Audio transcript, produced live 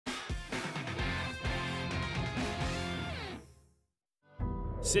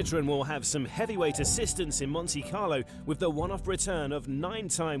Citroën will have some heavyweight assistance in Monte Carlo with the one-off return of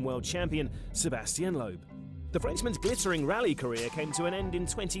 9-time world champion Sebastien Loeb. The Frenchman's glittering rally career came to an end in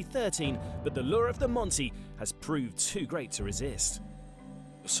 2013, but the lure of the Monte has proved too great to resist.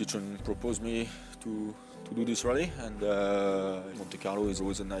 Citroën proposed me to do this rally, and Monte Carlo is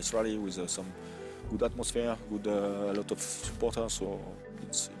always a nice rally with some good atmosphere, a lot of supporters, so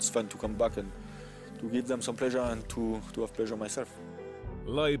it's fun to come back and to give them some pleasure and to have pleasure myself.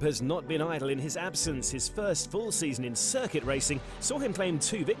 Loeb has not been idle in his absence. His first full season in circuit racing saw him claim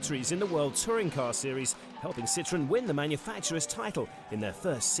 2 victories in the World Touring Car Series, helping Citroën win the manufacturer's title in their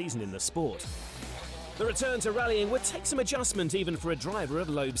first season in the sport. The return to rallying would take some adjustment even for a driver of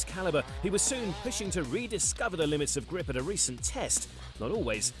Loeb's calibre. He was soon pushing to rediscover the limits of grip at a recent test, not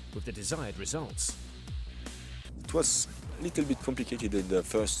always with the desired results. It was a little bit complicated in the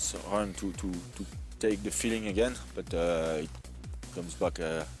first run to take the feeling again, but it comes back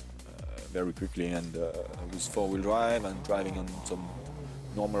very quickly, and with four-wheel drive and driving on some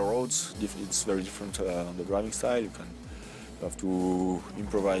normal roads, it's very different on the driving style. You have to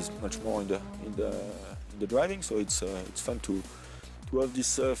improvise much more in the driving, so it's fun to have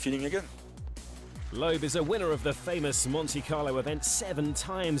this feeling again. Loeb is a winner of the famous Monte Carlo event 7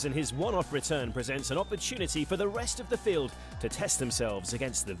 times, and his one-off return presents an opportunity for the rest of the field to test themselves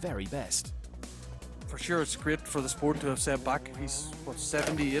against the very best. For sure, it's great for the sport to have Seb back. He's,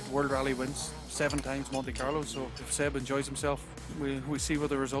 78 World Rally wins, 7 times Monte Carlo, so if Seb enjoys himself, we see what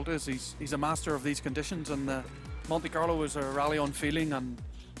the result is. He's a master of these conditions, and Monte Carlo is a rally on feeling, and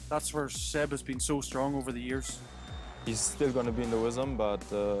that's where Seb has been so strong over the years. He's still going to be in the rhythm, but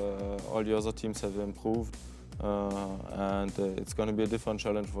all the other teams have improved, and it's going to be a different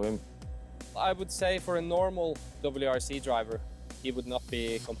challenge for him. I would say for a normal WRC driver, he would not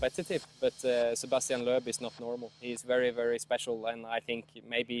be competitive, but Sebastien Loeb is not normal. He's very, very special, and I think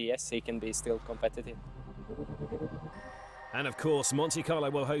maybe, yes, he can be still competitive. And of course, Monte Carlo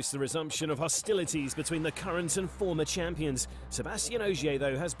will host the resumption of hostilities between the current and former champions. Sebastien Ogier,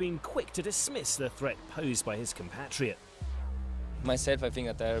 though, has been quick to dismiss the threat posed by his compatriot. Myself, I think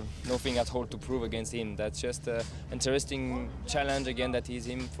that I have nothing at all to prove against him. That's just an interesting challenge again that he's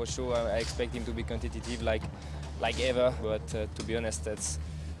in, for sure. I expect him to be competitive like ever, but to be honest,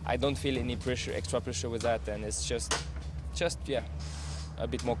 I don't feel any pressure, extra pressure with that, and it's just yeah, a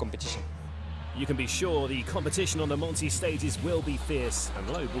bit more competition. You can be sure the competition on the Monte stages will be fierce, and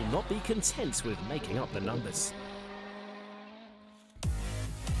Loeb will not be content with making up the numbers.